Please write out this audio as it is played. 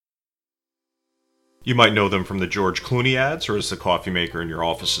You might know them from the George Clooney ads or as the coffee maker in your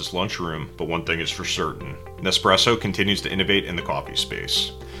office's lunchroom, but one thing is for certain: Nespresso continues to innovate in the coffee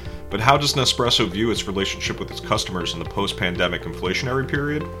space. But how does Nespresso view its relationship with its customers in the post-pandemic inflationary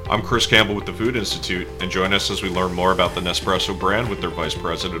period? I'm Chris Campbell with the Food Institute, and join us as we learn more about the Nespresso brand with their Vice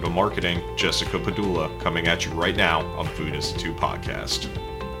President of Marketing, Jessica Padula, coming at you right now on the Food Institute podcast.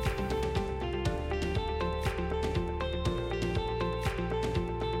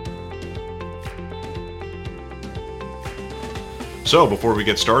 So, before we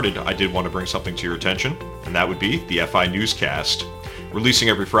get started, I did want to bring something to your attention, and that would be the FI Newscast. Releasing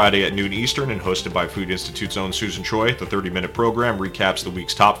every Friday at noon Eastern and hosted by Food Institute's own Susan Choi, the 30-minute program recaps the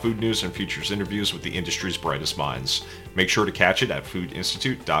week's top food news and features interviews with the industry's brightest minds. Make sure to catch it at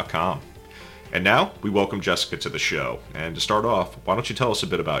foodinstitute.com. And now, we welcome Jessica to the show. And to start off, why don't you tell us a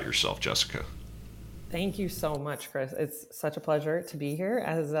bit about yourself, Jessica? Thank you so much, Chris. It's such a pleasure to be here,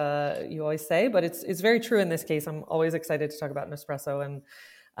 as you always say, but it's very true in this case. I'm always excited to talk about Nespresso and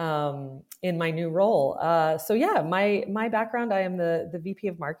in my new role. My background, I am the VP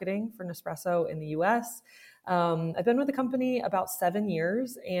of Marketing for Nespresso in the US. I've been with the company about 7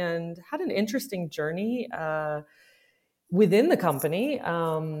 years and had an interesting journey within the company.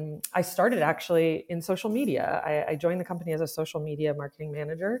 I started actually in social media. I joined the company as a social media marketing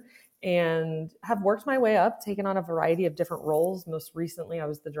manager and have worked my way up, taken on a variety of different roles. Most recently, I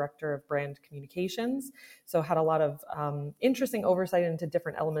was the director of brand communications. So had a lot of interesting oversight into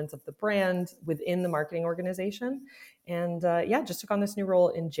different elements of the brand within the marketing organization. And just took on this new role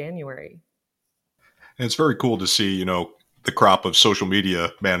in January. And it's very cool to see, the crop of social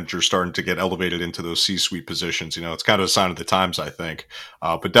media managers starting to get elevated into those C-suite positions. It's kind of a sign of the times, I think.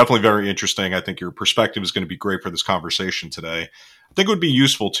 But definitely very interesting. I think your perspective is going to be great for this conversation today. I think it would be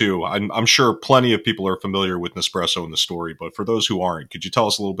useful too. I'm sure plenty of people are familiar with Nespresso and the story, but for those who aren't, could you tell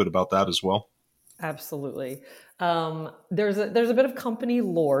us a little bit about that as well? Absolutely. There's a bit of company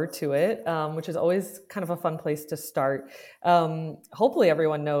lore to it, which is always kind of a fun place to start. Hopefully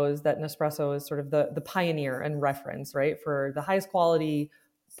everyone knows that Nespresso is sort of the pioneer and reference, right, for the highest quality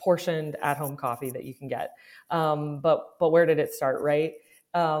portioned at-home coffee that you can get. But where did it start, right?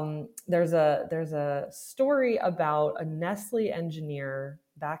 There's a story about a Nestle engineer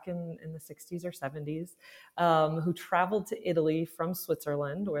back in the 60s or 70s, who traveled to Italy from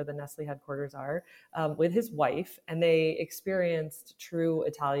Switzerland, where the Nestle headquarters are, with his wife, and they experienced true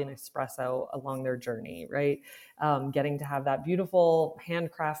Italian espresso along their journey, right? Getting to have that beautiful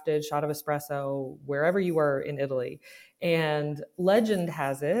handcrafted shot of espresso wherever you were in Italy. And legend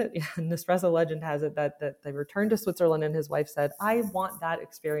has it, Nespresso legend has it, that they returned to Switzerland and his wife said, "I want that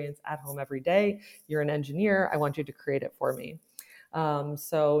experience at home every day. You're an engineer. I want you to create it for me."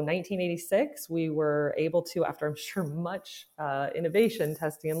 So 1986, we were able to, after I'm sure much innovation,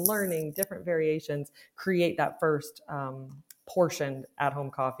 testing and learning, different variations, create that first portioned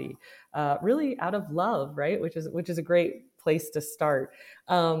at-home coffee, really out of love, right? Which is a great place to start.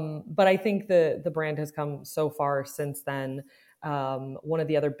 But I think the brand has come so far since then. One of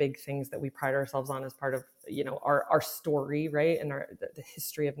the other big things that we pride ourselves on as part of our story, right, and the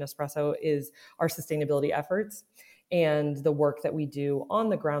history of Nespresso is our sustainability efforts and the work that we do on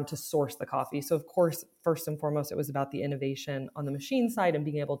the ground to source the coffee. So of course, first and foremost, it was about the innovation on the machine side and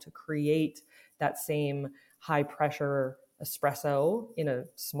being able to create that same high pressure espresso in a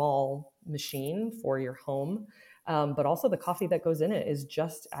small machine for your home. But also the coffee that goes in it is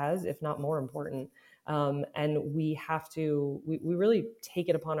just as, if not more important. And we really take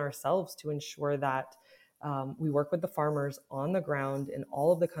it upon ourselves to ensure that we work with the farmers on the ground in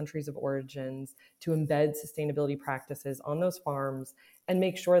all of the countries of origins to embed sustainability practices on those farms and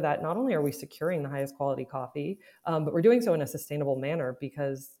make sure that not only are we securing the highest quality coffee, but we're doing so in a sustainable manner,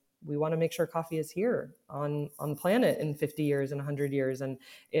 because we want to make sure coffee is here on the planet in 50 years and 100 years. And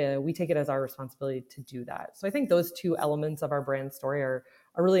we take it as our responsibility to do that. So I think those two elements of our brand story are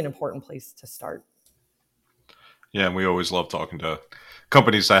really an important place to start. Yeah, and we always love talking to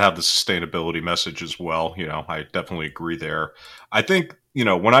companies that have the sustainability message as well. I definitely agree there. I think,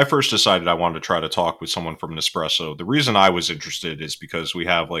 when I first decided I wanted to try to talk with someone from Nespresso, the reason I was interested is because we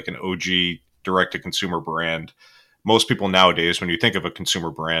have like an OG direct to consumer brand. Most people nowadays, when you think of a consumer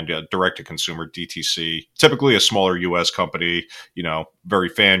brand, direct to consumer, DTC, typically a smaller US company, very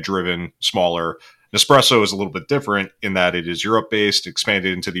fan driven, smaller. Nespresso is a little bit different in that it is Europe based,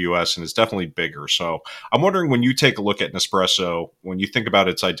 expanded into the US, and is definitely bigger. So I'm wondering, when you take a look at Nespresso, when you think about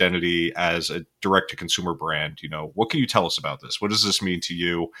its identity as a direct to consumer brand, what can you tell us about this? What does this mean to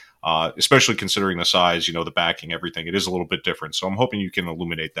you? Especially considering the size, the backing, everything, it is a little bit different. So I'm hoping you can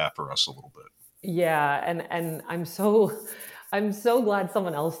illuminate that for us a little bit. Yeah, and I'm so I'm so glad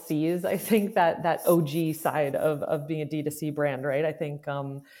someone else sees, I think, that OG side of being a D2C brand, right? I think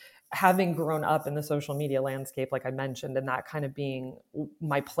having grown up in the social media landscape, like I mentioned, and that kind of being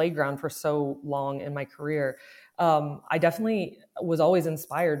my playground for so long in my career, I definitely was always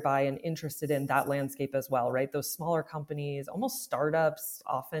inspired by and interested in that landscape as well, right? Those smaller companies, almost startups,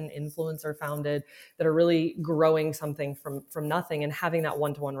 often influencer founded, that are really growing something from nothing and having that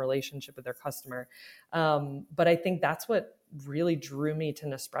one-to-one relationship with their customer. But I think that's what really drew me to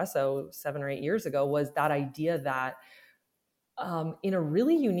Nespresso 7 or 8 years ago, was that idea that in a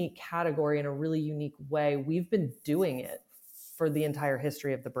really unique category, in a really unique way, we've been doing it for the entire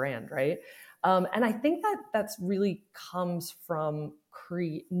history of the brand, right? And I think that that's really comes from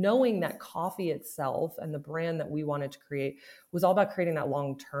knowing that coffee itself and the brand that we wanted to create was all about creating that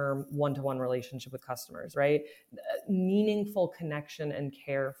long-term one-to-one relationship with customers, right? Meaningful connection and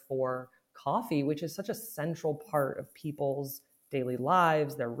care for coffee, which is such a central part of people's daily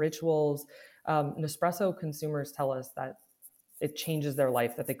lives, their rituals. Nespresso consumers tell us that it changes their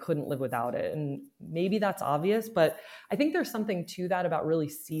life, that they couldn't live without it. And maybe that's obvious, but I think there's something to that about really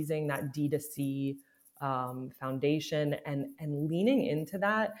seizing that D2C foundation and leaning into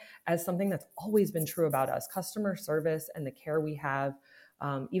that as something that's always been true about us. Customer service and the care we have,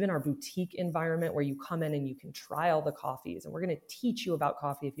 even our boutique environment where you come in and you can try all the coffees, and we're going to teach you about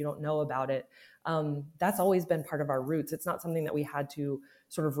coffee if you don't know about it. That's always been part of our roots. It's not something that we had to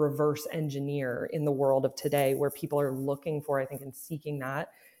sort of reverse engineer in the world of today, where people are looking for, I think, and seeking that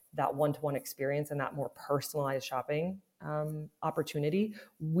one-to-one experience and that more personalized shopping opportunity.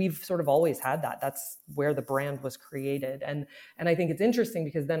 We've sort of always had that. That's where the brand was created. And I think it's interesting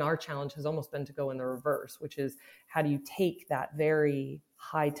because then our challenge has almost been to go in the reverse, which is how do you take that very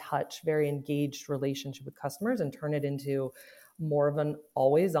high touch, very engaged relationship with customers and turn it into more of an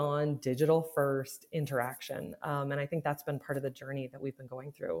always on digital first interaction. And I think that's been part of the journey that we've been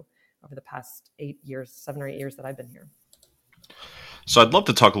going through over the past 8 years, 7 or 8 years that I've been here. So I'd love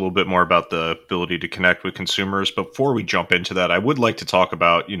to talk a little bit more about the ability to connect with consumers. But before we jump into that, I would like to talk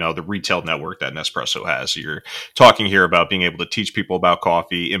about, the retail network that Nespresso has. You're talking here about being able to teach people about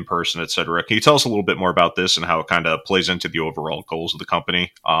coffee in person, et cetera. Can you tell us a little bit more about this and how it kind of plays into the overall goals of the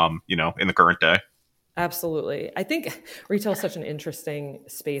company, in the current day? Absolutely. I think retail is such an interesting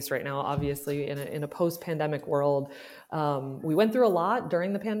space right now, obviously, in a post-pandemic world. We went through a lot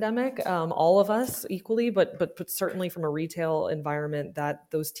during the pandemic, all of us equally, but certainly from a retail environment, that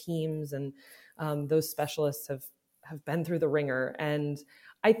those teams and those specialists have been through the ringer. And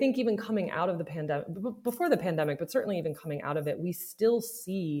I think even coming out of the pandemic, before the pandemic, but certainly even coming out of it, we still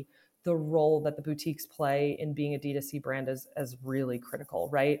see the role that the boutiques play in being a D2C brand as really critical,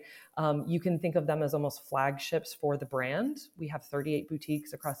 right? You can think of them as almost flagships for the brand. We have 38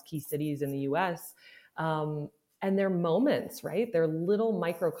 boutiques across key cities in the US. And they're moments, right? They're little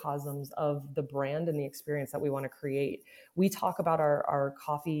microcosms of the brand and the experience that we want to create. We talk about our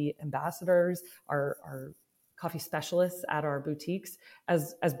coffee ambassadors, our coffee specialists at our boutiques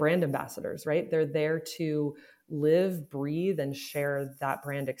as brand ambassadors, right? They're there to live, breathe, and share that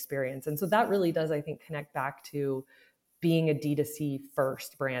brand experience. And so that really does, I think, connect back to being a D2C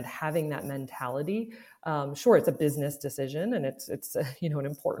first brand, having that mentality. Sure, it's a business decision and it's an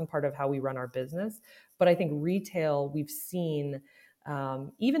important part of how we run our business. But I think retail, we've seen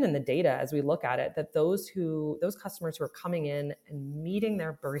even in the data as we look at it, that those customers who are coming in and meeting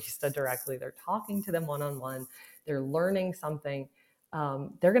their barista directly, they're talking to them one-on-one, they're learning something,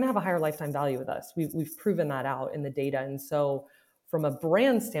 they're going to have a higher lifetime value with us. We've proven that out in the data. And so from a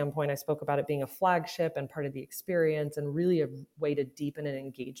brand standpoint, I spoke about it being a flagship and part of the experience and really a way to deepen an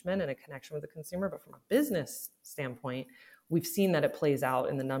engagement and a connection with the consumer. But from a business standpoint, we've seen that it plays out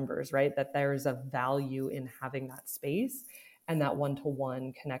in the numbers, right? That there's a value in having that space, and that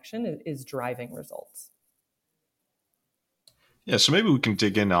one-to-one connection is driving results. Yeah, so maybe we can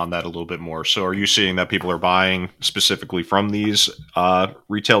dig in on that a little bit more. So, are you seeing that people are buying specifically from these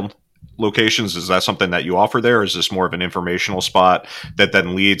retail locations? Is that something that you offer there? Or is this more of an informational spot that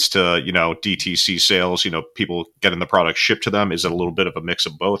then leads to, DTC sales, people getting the product shipped to them? Is it a little bit of a mix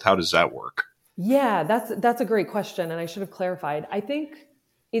of both? How does that work? Yeah, that's a great question, and I should have clarified. I think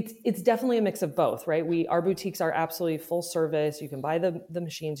it's definitely a mix of both, right? Our boutiques are absolutely full service. You can buy the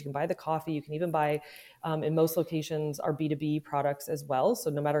machines, you can buy the coffee, you can even buy in most locations our B2B products as well. So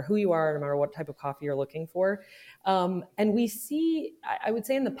no matter who you are, no matter what type of coffee you're looking for, and we see, I would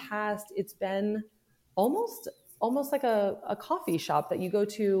say in the past, it's been almost like a coffee shop that you go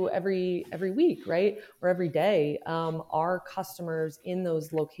to every week, right? Or every day. Our customers in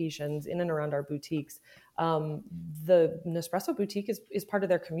those locations, in and around our boutiques, the Nespresso boutique is part of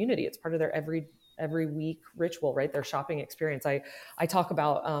their community. It's part of their every week ritual, right? Their shopping experience. I talk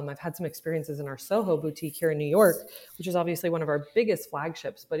about, I've had some experiences in our Soho boutique here in New York, which is obviously one of our biggest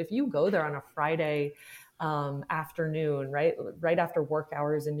flagships. But if you go there on a Friday afternoon, right after work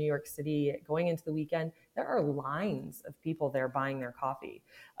hours in New York City, going into the weekend, there are lines of people there buying their coffee.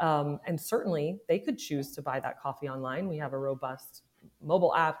 And certainly they could choose to buy that coffee online. We have a robust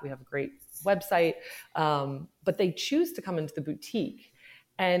mobile app, we have a great website, but they choose to come into the boutique.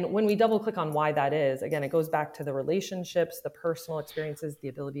 And when we double click on why that is, again, it goes back to the relationships, the personal experiences, the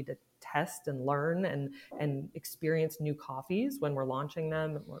ability to test and learn and experience new coffees when we're launching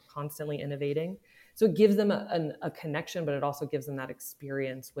them. We're constantly innovating. So it gives them a connection, but it also gives them that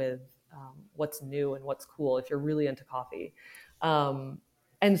experience with what's new and what's cool if you're really into coffee.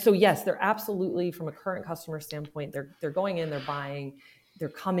 And so, yes, they're absolutely, from a current customer standpoint, they're going in, they're buying, they're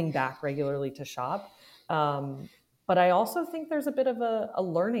coming back regularly to shop. But I also think there's a bit of a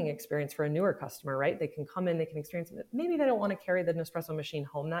learning experience for a newer customer, right? They can come in, they can experience it. Maybe they don't want to carry the Nespresso machine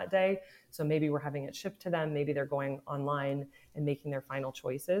home that day. So maybe we're having it shipped to them. Maybe they're going online and making their final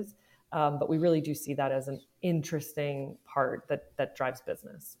choices. But we really do see that as an interesting part that drives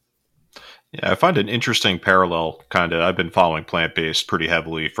business. Yeah, I find an interesting parallel. Kind of, I've been following plant based pretty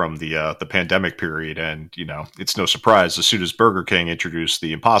heavily from the pandemic period, and it's no surprise as soon as Burger King introduced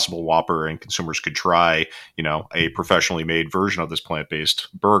the Impossible Whopper and consumers could try a professionally made version of this plant based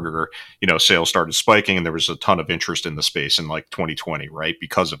burger, sales started spiking, and there was a ton of interest in the space in like 2020, right?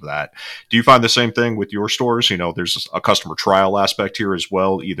 Because of that, do you find the same thing with your stores? There's a customer trial aspect here as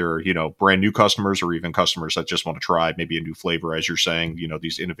well, either brand new customers or even customers that just want to try maybe a new flavor, as you're saying,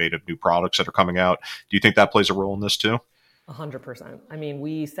 these innovative new products that are coming out. Do you think that plays a role in this too? 100%. I mean,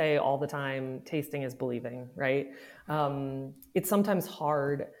 we say all the time, tasting is believing, right? It's sometimes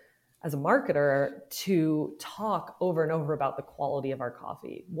hard as a marketer to talk over and over about the quality of our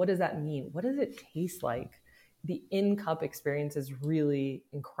coffee. What does that mean? What does it taste like? The in-cup experience is really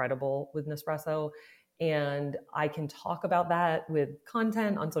incredible with Nespresso. And I can talk about that with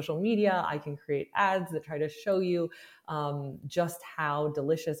content on social media. I can create ads that try to show you just how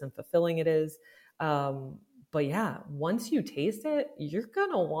delicious and fulfilling it is. But yeah, once you taste it, you're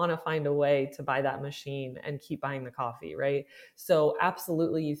going to want to find a way to buy that machine and keep buying the coffee, right? So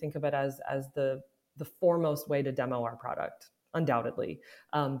absolutely, you think of it as the foremost way to demo our product, undoubtedly,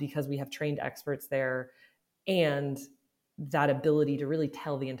 because we have trained experts there and that ability to really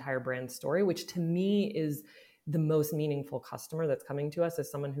tell the entire brand story, which to me is the most meaningful customer that's coming to us,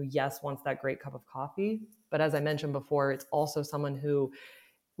 is someone who, yes, wants that great cup of coffee. But as I mentioned before, it's also someone who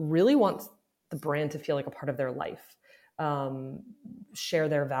really wants the brand to feel like a part of their life, share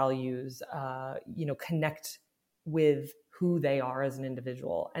their values, connect with who they are as an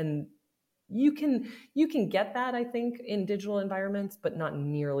individual. And you can get that, I think, in digital environments, but not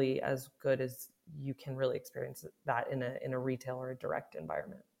nearly as good as you can really experience that in a retail or a direct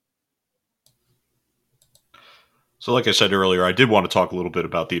environment. So, like I said earlier, I did want to talk a little bit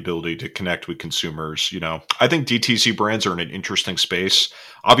about the ability to connect with consumers. I think DTC brands are in an interesting space.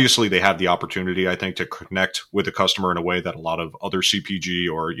 Obviously, they have the opportunity, I think, to connect with the customer in a way that a lot of other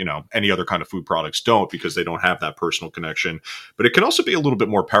CPG or, any other kind of food products don't, because they don't have that personal connection. But it can also be a little bit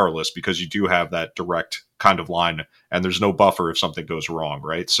more perilous because you do have that direct kind of line and there's no buffer if something goes wrong,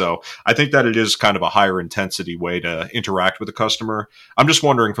 right? So I think that it is kind of a higher intensity way to interact with the customer. I'm just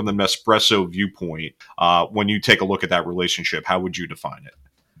wondering, from the Nespresso viewpoint, when you take a look at that relationship, how would you define it?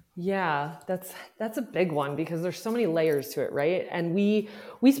 Yeah, that's a big one because there's so many layers to it, right? And we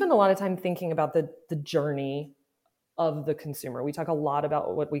spend a lot of time thinking about the journey of the consumer. We talk a lot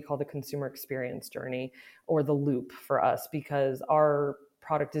about what we call the consumer experience journey, or the loop for us, because our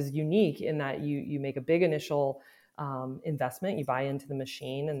product is unique in that you make a big initial investment, you buy into the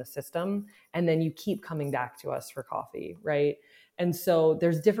machine and the system, and then you keep coming back to us for coffee, right? And so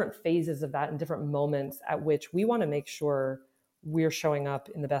there's different phases of that and different moments at which we want to make sure we're showing up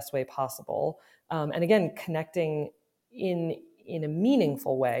in the best way possible. And again, connecting in a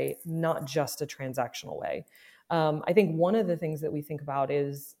meaningful way, not just a transactional way. I think one of the things that we think about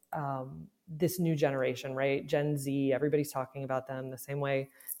is this new generation, right? Gen Z, everybody's talking about them the same way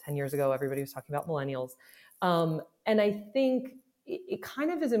 10 years ago, everybody was talking about millennials. And I think it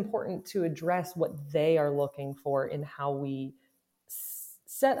kind of is important to address what they are looking for in how we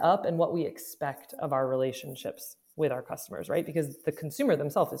set up and what we expect of our relationships with our customers, right? Because the consumer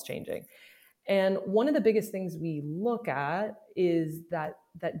themselves is changing. And one of the biggest things we look at is that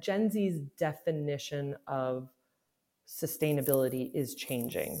Gen Z's definition of sustainability is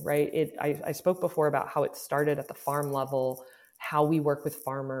changing, right? I spoke before about how it started at the farm level, how we work with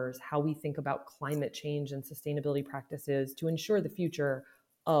farmers, how we think about climate change and sustainability practices to ensure the future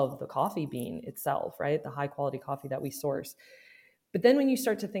of the coffee bean itself, right? The high quality coffee that we source. But then when you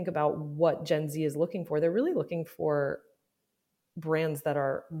start to think about what Gen Z is looking for, they're really looking for brands that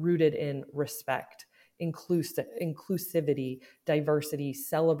are rooted in respect, inclusivity, diversity,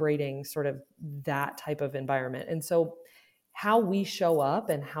 celebrating sort of that type of environment. And so how we show up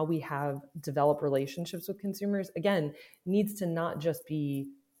and how we have developed relationships with consumers, again, needs to not just be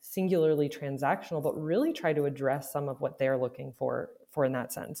singularly transactional, but really try to address some of what they're looking for in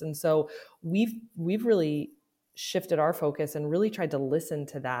that sense. And so we've really shifted our focus and really tried to listen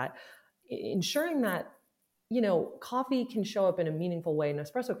to that, ensuring that coffee can show up in a meaningful way, and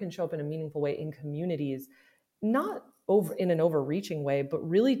espresso can show up in a meaningful way in communities, not over in an overreaching way, but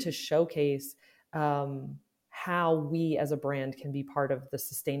really to showcase how we as a brand can be part of the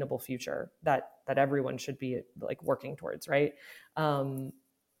sustainable future that everyone should be like working towards, right?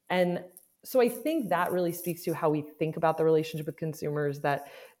 And so I think that really speaks to how we think about the relationship with consumers, that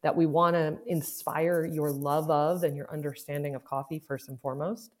we want to inspire your love of and your understanding of coffee first and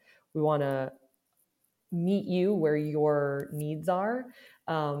foremost. We want to meet you where your needs are,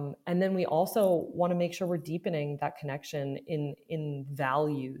 and then we also want to make sure we're deepening that connection in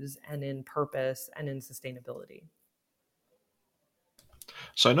values and in purpose and in sustainability.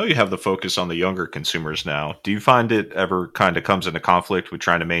 So I know you have the focus on the younger consumers now. Do you find it ever kind of comes into conflict with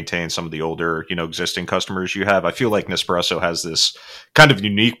trying to maintain some of the older, existing customers you have? I feel like Nespresso has this kind of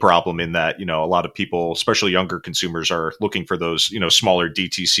unique problem in that, a lot of people, especially younger consumers, are looking for those, smaller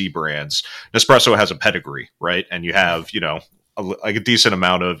DTC brands. Nespresso has a pedigree, right? And you have, like a decent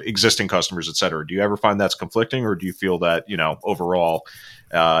amount of existing customers, et cetera. Do you ever find that's conflicting, or do you feel that, overall,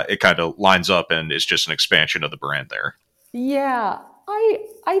 it kind of lines up and it's just an expansion of the brand there? Yeah,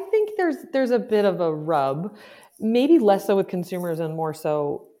 I think there's a bit of a rub, maybe less so with consumers and more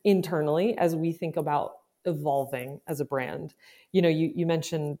so internally as we think about evolving as a brand. You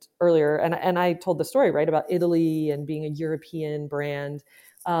mentioned earlier, and I told the story, right, about Italy and being a European brand.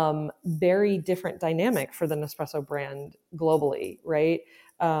 Very different dynamic for the Nespresso brand globally, right?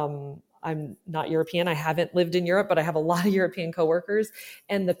 I'm not European. I haven't lived in Europe, but I have a lot of European coworkers.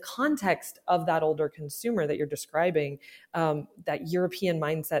 And the context of that older consumer that you're describing, that European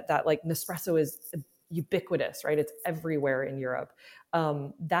mindset that like Nespresso is ubiquitous, right? It's everywhere in Europe.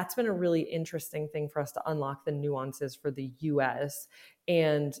 That's been a really interesting thing for us to unlock the nuances for the US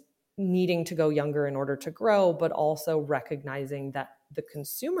and needing to go younger in order to grow, but also recognizing that the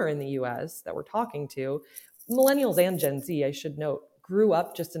consumer in the US that we're talking to, millennials and Gen Z, I should note, grew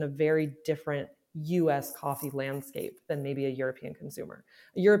up just in a very different US coffee landscape than maybe a European consumer.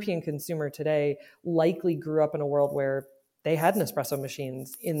 A European consumer today likely grew up in a world where they had Nespresso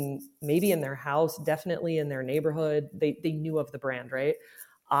machines maybe in their house, definitely in their neighborhood. They knew of the brand, right?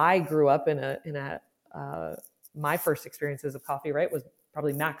 I grew up in a my first experiences of coffee, right, was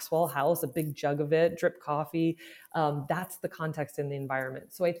probably Maxwell House, a big jug of it, drip coffee. That's the context in the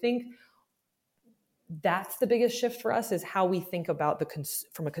environment. So I think that's the biggest shift for us, is how we think about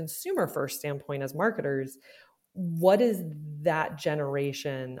from a consumer first standpoint as marketers. What is that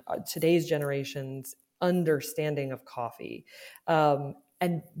generation, today's generation's understanding of coffee?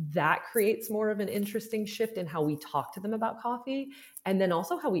 And that creates more of an interesting shift in how we talk to them about coffee, and then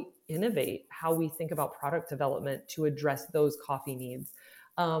also how we innovate, how we think about product development to address those coffee needs.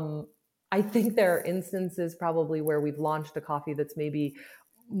 I think there are instances probably where we've launched a coffee that's maybe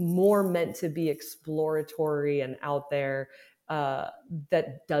more meant to be exploratory and out there,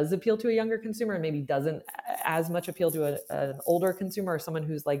 that does appeal to a younger consumer and maybe doesn't as much appeal to an older consumer or someone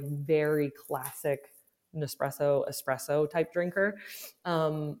who's like very classic Nespresso, espresso type drinker.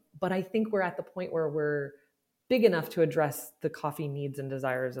 But I think we're at the point where we're big enough to address the coffee needs and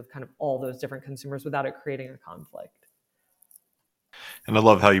desires of kind of all those different consumers without it creating a conflict. And I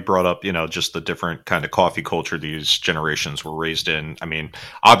love how you brought up, just the different kind of coffee culture these generations were raised in. I mean,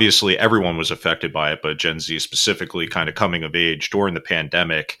 obviously everyone was affected by it, but Gen Z specifically kind of coming of age during the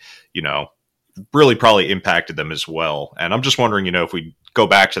pandemic, you know, really probably impacted them as well. And I'm just wondering, if we go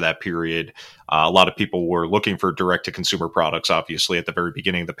back to that period, a lot of people were looking for direct to consumer products, obviously, at the very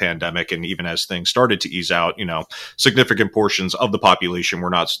beginning of the pandemic. And even as things started to ease out, significant portions of the population were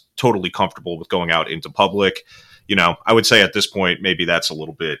not totally comfortable with going out into public. I would say at this point, maybe that's a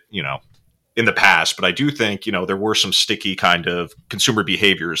little bit, in the past, but I do think, there were some sticky kind of consumer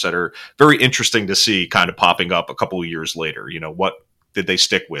behaviors that are very interesting to see kind of popping up a couple of years later. What did they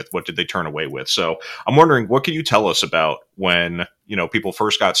stick with? What did they turn away with? So I'm wondering, what can you tell us about when, people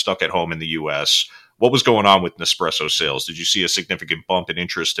first got stuck at home in the US? What was going on with Nespresso sales? Did you see a significant bump in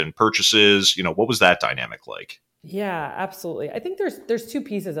interest in purchases? What was that dynamic like? Yeah, absolutely. I think there's two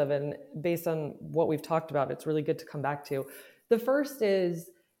pieces of it, and based on what we've talked about, it's really good to come back to. The first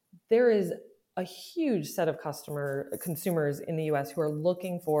is there is a huge set of consumers in the US who are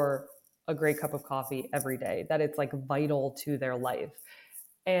looking for a great cup of coffee every day, that it's like vital to their life.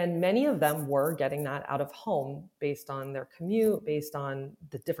 And many of them were getting that out of home based on their commute, based on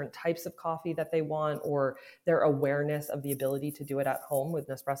the different types of coffee that they want, or their awareness of the ability to do it at home with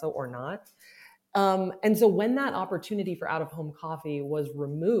Nespresso or not. And so when that opportunity for out of home coffee was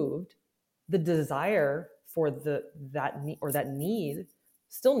removed, the desire for that need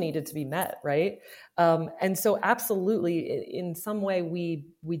still needed to be met, right? And so absolutely, in some way,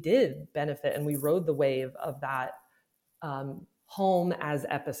 we did benefit, and we rode the wave of that home as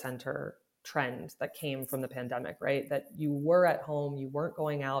epicenter trend that came from the pandemic, right? That you were at home, you weren't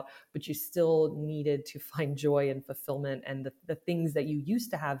going out, but you still needed to find joy and fulfillment, and the things that you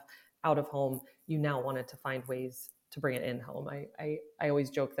used to have out of home, you now wanted to find ways to bring it in home. I always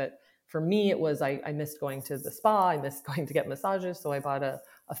joke that for me, it was I missed going to the spa, I missed going to get massages, so I bought a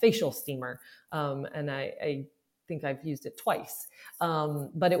facial steamer, and I think I've used it twice.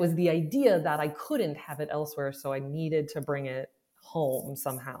 But it was the idea that I couldn't have it elsewhere, so I needed to bring it home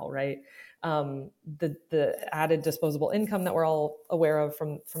somehow, right? The added disposable income that we're all aware of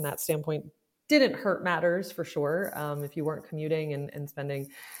from that standpoint didn't hurt matters for sure. If you weren't commuting and spending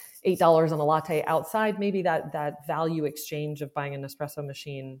 $8 on a latte outside, maybe that value exchange of buying an espresso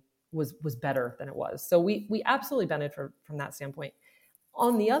machine was better than it was. So we absolutely benefited from that standpoint.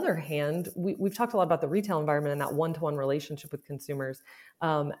 On the other hand, we've talked a lot about the retail environment and that one-to-one relationship with consumers,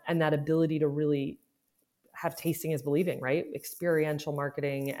 and that ability to really have tasting is believing, right? Experiential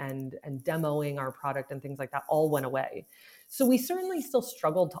marketing and demoing our product and things like that all went away. So we certainly still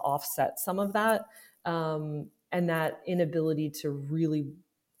struggled to offset some of that, and that inability to really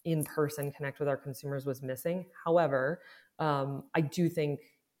in person connect with our consumers was missing. However, I do think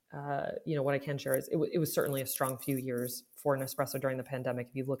what I can share is it was certainly a strong few years for Nespresso during the pandemic.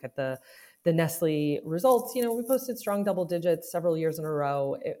 If you look at the Nestle results, we posted strong double digits several years in a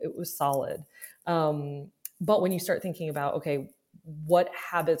row. It was solid. But when you start thinking about, okay, what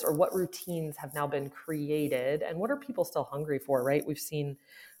habits or what routines have now been created and what are people still hungry for, right? We've seen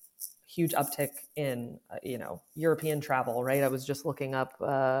huge uptick in, European travel, right? I was just looking up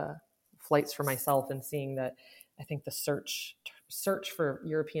flights for myself and seeing that I think the search for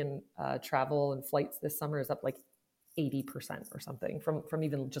European travel and flights this summer is up like 80% or something from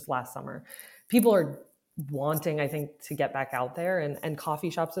even just last summer. People are wanting, I think, to get back out there, and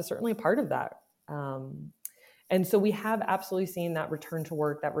coffee shops is certainly a part of that. And so we have absolutely seen that return to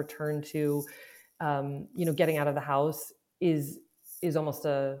work, that return to, getting out of the house is almost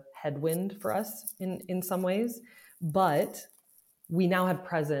a headwind for us in some ways, but we now have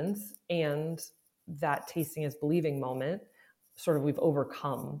presence, and that tasting is believing moment sort of we've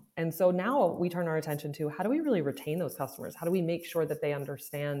overcome. And so now we turn our attention to how do we really retain those customers? How do we make sure that they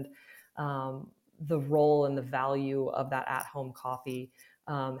understand the role and the value of that at-home coffee?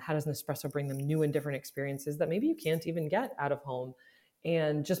 How does Nespresso bring them new and different experiences that maybe you can't even get out of home?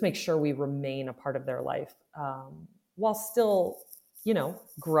 And just make sure we remain a part of their life while still,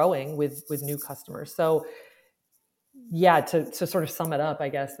 growing with new customers. So yeah, to sort of sum it up, I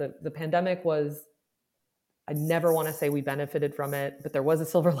guess the pandemic was, I never want to say we benefited from it, but there was a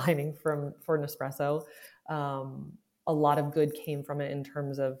silver lining for Nespresso. A lot of good came from it in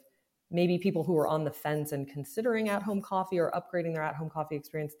terms of maybe people who were on the fence and considering at-home coffee or upgrading their at-home coffee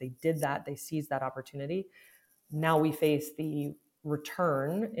experience. They did that. They seized that opportunity. Now we face the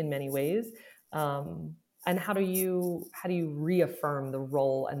return in many ways. And how do you reaffirm the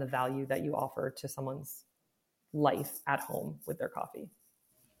role and the value that you offer to someone's life at home with their coffee?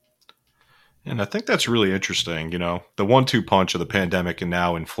 And I think that's really interesting. The 1-2 punch of the pandemic and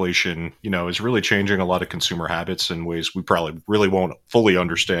now inflation, is really changing a lot of consumer habits in ways we probably really won't fully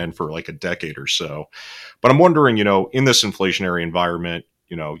understand for like a decade or so. But I'm wondering, in this inflationary environment,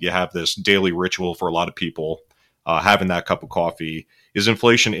 you have this daily ritual for a lot of people, having that cup of coffee. Is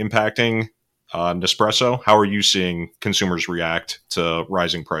inflation impacting Nespresso? How are you seeing consumers react to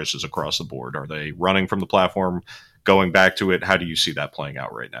rising prices across the board? Are they running from the platform, going back to it? How do you see that playing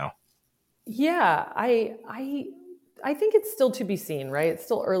out right now? Yeah, I think it's still to be seen, right? It's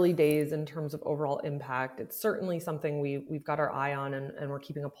still early days in terms of overall impact. It's certainly something we've got our eye on, and we're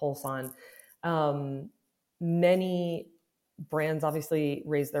keeping a pulse on. Many brands obviously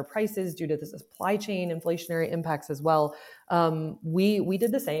raise their prices due to the supply chain inflationary impacts as well. We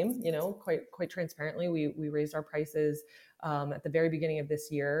did the same, quite transparently. We raised our prices at the very beginning of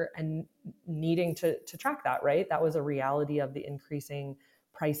this year, and needing to track that, right? That was a reality of the increasing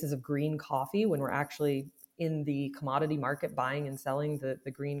prices of green coffee when we're actually in the commodity market buying and selling the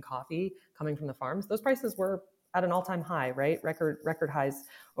green coffee coming from the farms. Those prices were at an all-time high, right? Record highs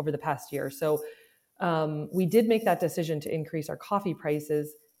over the past year. So we did make that decision to increase our coffee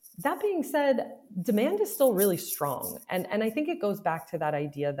prices. That being said, demand is still really strong. And I think it goes back to that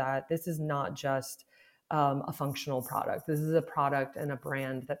idea that this is not just a functional product. This is a product and a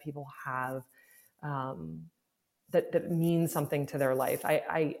brand that people have um, that means something to their life.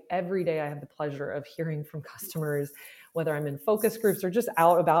 I every day I have the pleasure of hearing from customers, whether I'm in focus groups or just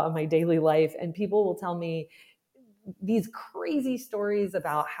out about in my daily life, and people will tell me these crazy stories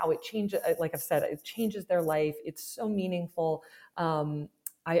about how it changes, like I've said, it changes their life. It's so meaningful.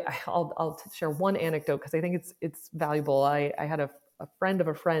 I'll share one anecdote because I think it's valuable. I had a friend of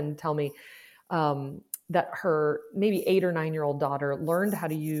a friend tell me that her maybe 8 or 9 year old daughter learned how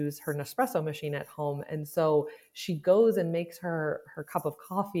to use her Nespresso machine at home. And so she goes and makes her cup of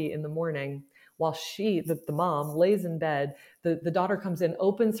coffee in the morning while the mom lays in bed. The daughter comes in,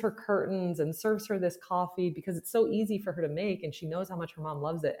 opens her curtains and serves her this coffee because it's so easy for her to make. And she knows how much her mom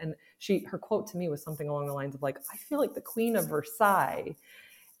loves it. And her quote to me was something along the lines of like, I feel like the Queen of Versailles.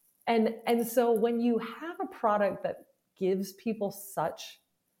 And so when you have a product that gives people such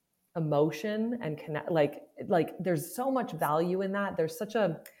emotion and connect, like there's so much value in that, there's such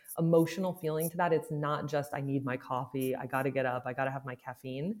a emotional feeling to that. It's not just I need my coffee, I got to get up, I got to have my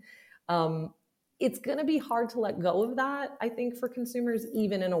caffeine. It's going to be hard to let go of that, I think, for consumers,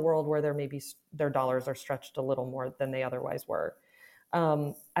 even in a world where their dollars are stretched a little more than they otherwise were.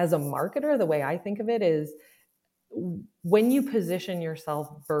 As a marketer, the way I think of it is when you position yourself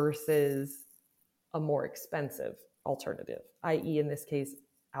versus a more expensive alternative, i.e., in this case,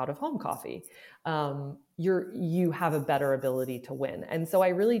 out of home coffee, you have a better ability to win. And so I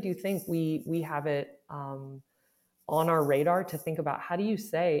really do think we have it on our radar to think about how do you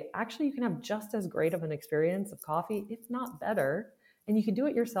say, actually, you can have just as great of an experience of coffee, if not better, and you can do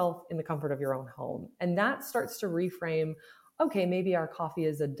it yourself in the comfort of your own home. And that starts to reframe, okay, maybe our coffee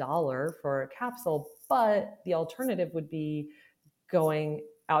is $1 for a capsule, but the alternative would be going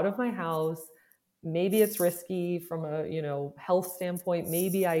out of my house. Maybe it's risky from a health standpoint.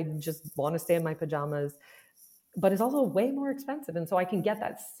 Maybe I just want to stay in my pajamas, but it's also way more expensive. And so I can get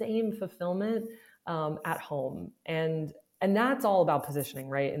that same fulfillment at home. And that's all about positioning,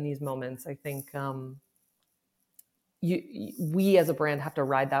 right? In these moments, I think we as a brand have to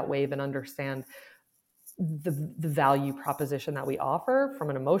ride that wave and understand the value proposition that we offer from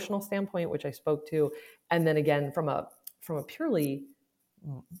an emotional standpoint, which I spoke to, and then again from a purely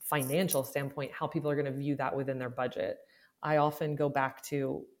financial standpoint, how people are going to view that within their budget. I often go back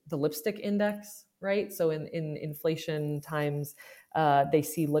to the lipstick index, right? So in inflation times, they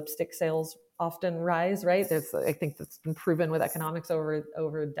see lipstick sales often rise, right? I think that's been proven with economics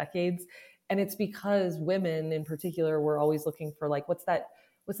over decades. And it's because women in particular were always looking for like, what's that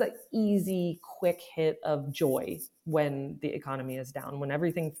easy, quick hit of joy when the economy is down, when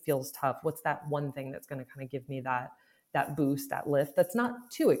everything feels tough? What's that one thing that's going to kind of give me that boost, that lift, that's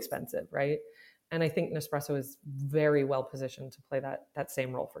not too expensive, right? And I think Nespresso is very well positioned to play that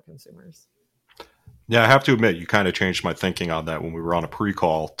same role for consumers. Yeah, I have to admit, you kind of changed my thinking on that when we were on a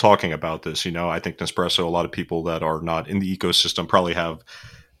pre-call talking about this. I think Nespresso, a lot of people that are not in the ecosystem probably have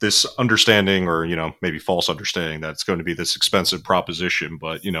this understanding or, maybe false understanding that it's going to be this expensive proposition,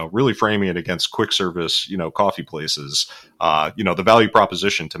 but, really framing it against quick service, coffee places, the value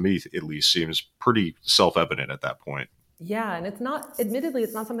proposition to me at least seems pretty self-evident at that point. Yeah, and admittedly,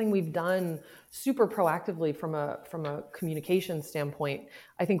 it's not something we've done super proactively from a communication standpoint.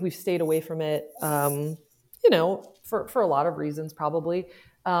 I think we've stayed away from it, for a lot of reasons, probably.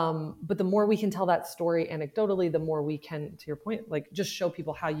 But the more we can tell that story anecdotally, the more we can, to your point, like just show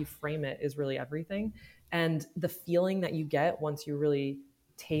people how you frame it is really everything. And the feeling that you get once you really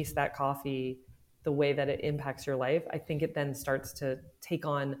taste that coffee, the way that it impacts your life, I think it then starts to take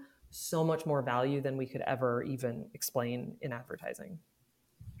on so much more value than we could ever even explain in advertising.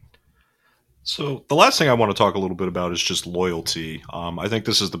 So the last thing I want to talk a little bit about is just loyalty. I think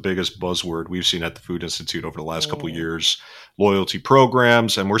this is the biggest buzzword we've seen at the Food Institute over the last couple of years. Loyalty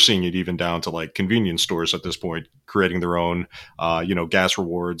programs, and we're seeing it even down to like convenience stores at this point, creating their own, gas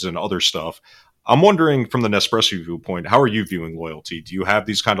rewards and other stuff. I'm wondering from the Nespresso viewpoint, how are you viewing loyalty? Do you have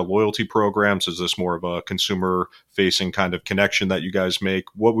these kind of loyalty programs? Is this more of a consumer facing kind of connection that you guys make?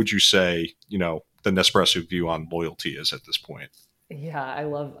 What would you say, the Nespresso view on loyalty is at this point? Yeah, I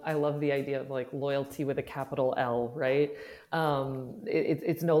love the idea of like loyalty with a capital L, right?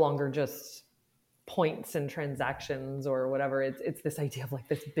 It's no longer just points and transactions or whatever. It's this idea of like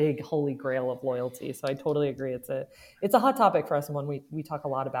this big holy grail of loyalty. So I totally agree. It's a hot topic for us and one we talk a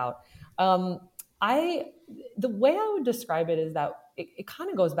lot about. I The way I would describe it is that it kind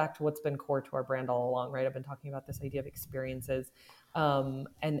of goes back to what's been core to our brand all along, right? I've been talking about this idea of experiences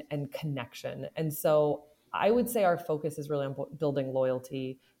and connection. And so I would say our focus is really on building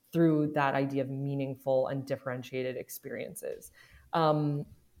loyalty through that idea of meaningful and differentiated experiences.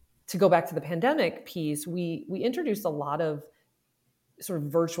 To go back to the pandemic piece, we introduced a lot of sort of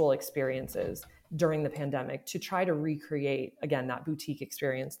virtual experiences during the pandemic to try to recreate, again, that boutique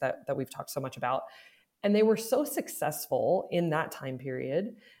experience that we've talked so much about. And they were so successful in that time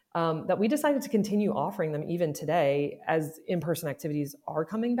period that we decided to continue offering them even today as in-person activities are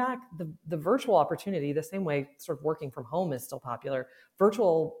coming back. The virtual opportunity, the same way sort of working from home is still popular,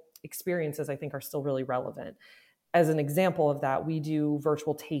 virtual experiences, I think, are still really relevant. As an example of that, we do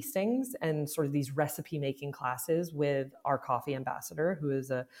virtual tastings and sort of these recipe making classes with our coffee ambassador, who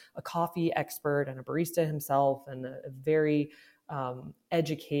is a coffee expert and a barista himself and a very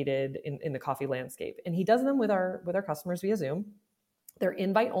educated in the coffee landscape. And he does them with our customers via Zoom. They're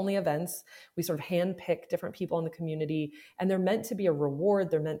invite-only events. We sort of handpick different people in the community, and they're meant to be a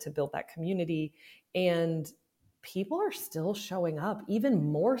reward. They're meant to build that community. And people are still showing up, even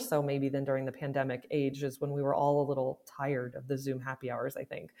more so maybe than during the pandemic ages when we were all a little tired of the Zoom happy hours, I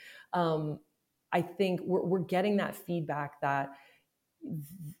think. I think we're getting that feedback that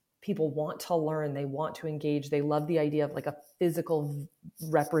people want to learn, they want to engage, they love the idea of like a physical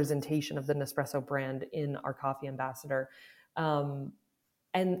representation of the Nespresso brand in our coffee ambassador.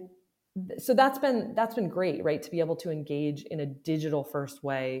 And so that's been great, right? To be able to engage in a digital first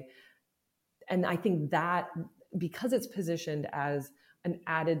way. And I think that because it's positioned as an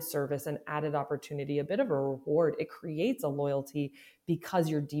added service, an added opportunity, a bit of a reward, it creates a loyalty because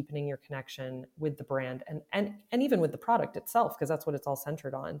you're deepening your connection with the brand and even with the product itself, because that's what it's all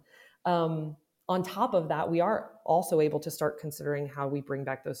centered on. On top of that, we are also able to start considering how we bring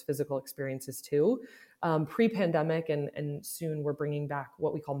back those physical experiences too. Pre-pandemic and soon we're bringing back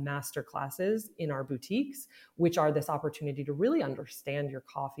what we call master classes in our boutiques, which are this opportunity to really understand your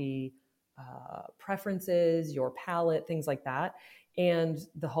coffee preferences, your palate, things like that. And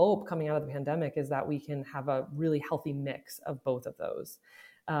the hope coming out of the pandemic is that we can have a really healthy mix of both of those,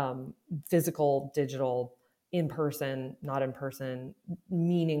 physical, digital, in person, not in person,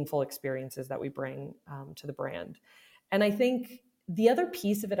 meaningful experiences that we bring to the brand. And I think the other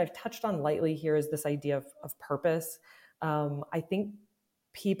piece of it I've touched on lightly here is this idea of purpose. I think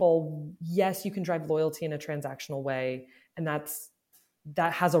people, yes, you can drive loyalty in a transactional way, and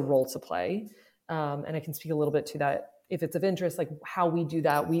that has a role to play. And I can speak a little bit to that if it's of interest, like how we do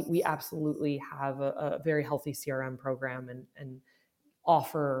that. We absolutely have a very healthy CRM program and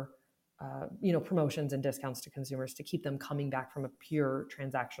offer promotions and discounts to consumers to keep them coming back from a pure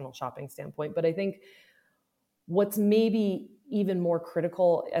transactional shopping standpoint. But I think what's maybe even more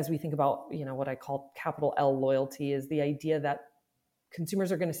critical as we think about, what I call capital L loyalty is the idea that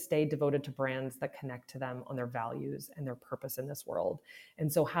consumers are going to stay devoted to brands that connect to them on their values and their purpose in this world.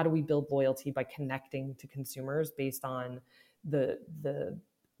 And so how do we build loyalty by connecting to consumers based on the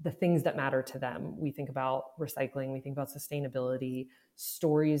things that matter to them? We think about recycling, we think about sustainability,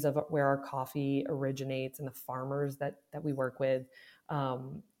 stories of where our coffee originates and the farmers that we work with,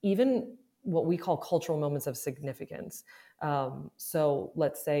 even what we call cultural moments of significance. So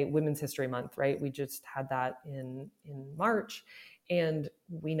let's say Women's History Month, right? We just had that in March. And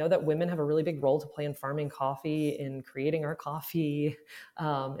we know that women have a really big role to play in farming coffee, in creating our coffee,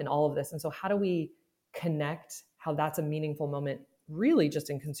 in all of this. And so how do we connect how that's a meaningful moment, really just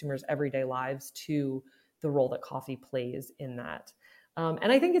in consumers' everyday lives, to the role that coffee plays in that?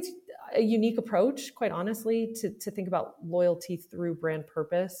 And I think it's a unique approach, quite honestly, to think about loyalty through brand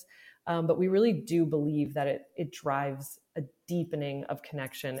purpose. But we really do believe that it drives a deepening of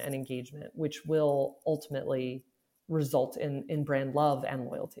connection and engagement, which will ultimately result in brand love and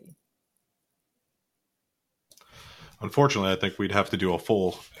loyalty. Unfortunately, I think we'd have to do a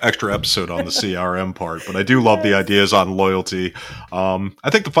full extra episode on the CRM part, but I do love the ideas on loyalty. I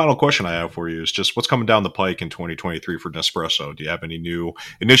think the final question I have for you is just what's coming down the pike in 2023 for Nespresso? Do you have any new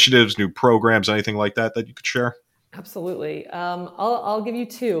initiatives, new programs, anything like that you could share? Absolutely. I'll give you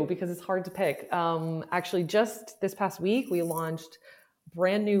two because it's hard to pick. Actually, just this past week, we launched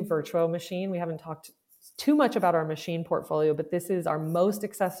brand new Virtuo machine. We haven't talked too much about our machine portfolio, but this is our most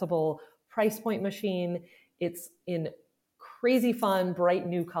accessible price point machine. It's in crazy fun, bright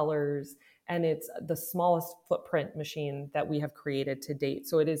new colors, and it's the smallest footprint machine that we have created to date.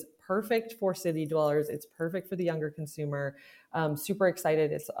 So it is perfect for city dwellers. It's perfect for the younger consumer. Super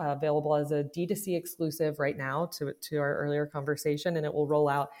excited. It's available as a D2C exclusive right now to our earlier conversation, and it will roll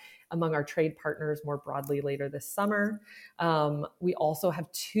out among our trade partners more broadly later this summer. We also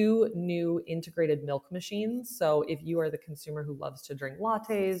have 2 new integrated milk machines. So if you are the consumer who loves to drink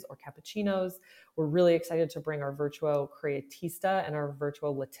lattes or cappuccinos, we're really excited to bring our Virtuo Creatista and our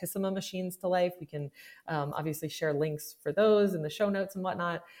Virtuo Latissima machines to life. We can obviously share links for those in the show notes and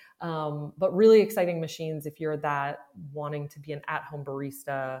whatnot. But really exciting machines if you're that wanting to be an at-home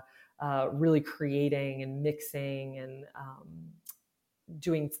barista, really creating and mixing and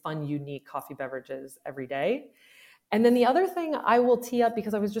doing fun, unique coffee beverages every day. And then the other thing I will tee up,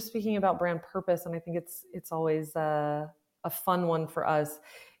 because I was just speaking about brand purpose, and I think it's always a fun one for us,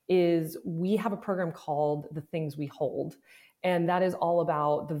 is we have a program called The Things We Hold. And that is all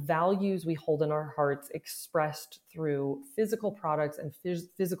about the values we hold in our hearts expressed through physical products and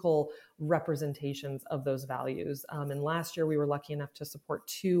physical representations of those values. And last year, we were lucky enough to support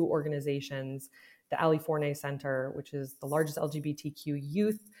 2 organizations, the Ali Forney Center, which is the largest LGBTQ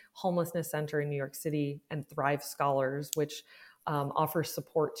youth homelessness center in New York City, and Thrive Scholars, which offers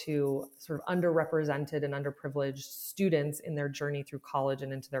support to sort of underrepresented and underprivileged students in their journey through college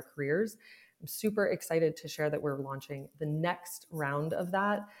and into their careers. I'm super excited to share that we're launching the next round of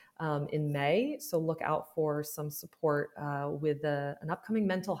that in May. So look out for some support with an upcoming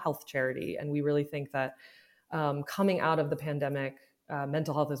mental health charity. And we really think that coming out of the pandemic,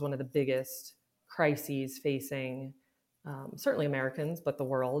 mental health is one of the biggest crises facing certainly Americans, but the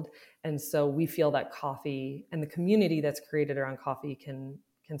world. And so we feel that coffee and the community that's created around coffee can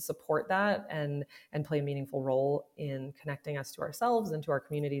support that and play a meaningful role in connecting us to ourselves and to our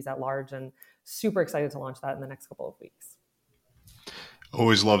communities at large. And super excited to launch that in the next couple of weeks.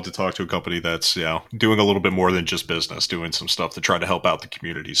 Always love to talk to a company that's, doing a little bit more than just business, doing some stuff to try to help out the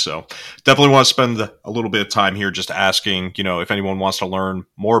community. So definitely want to spend a little bit of time here just asking, if anyone wants to learn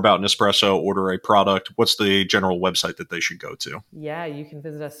more about Nespresso, order a product, what's the general website that they should go to? Yeah, you can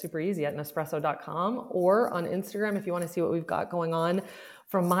visit us super easy at Nespresso.com or on Instagram if you want to see what we've got going on.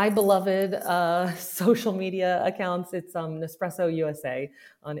 From my beloved social media accounts, it's Nespresso USA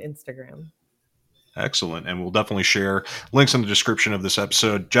on Instagram. Excellent. And we'll definitely share links in the description of this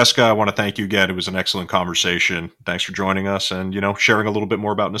episode. Jessica, I want to thank you again. It was an excellent conversation. Thanks for joining us and, sharing a little bit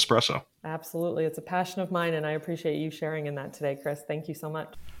more about Nespresso. Absolutely. It's a passion of mine, and I appreciate you sharing in that today, Chris. Thank you so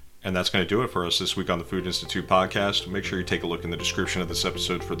much. And that's going to do it for us this week on the Food Institute podcast. Make sure you take a look in the description of this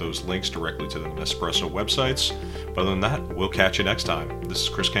episode for those links directly to the Nespresso websites. But other than that, we'll catch you next time. This is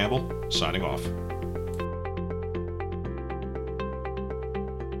Chris Campbell, signing off.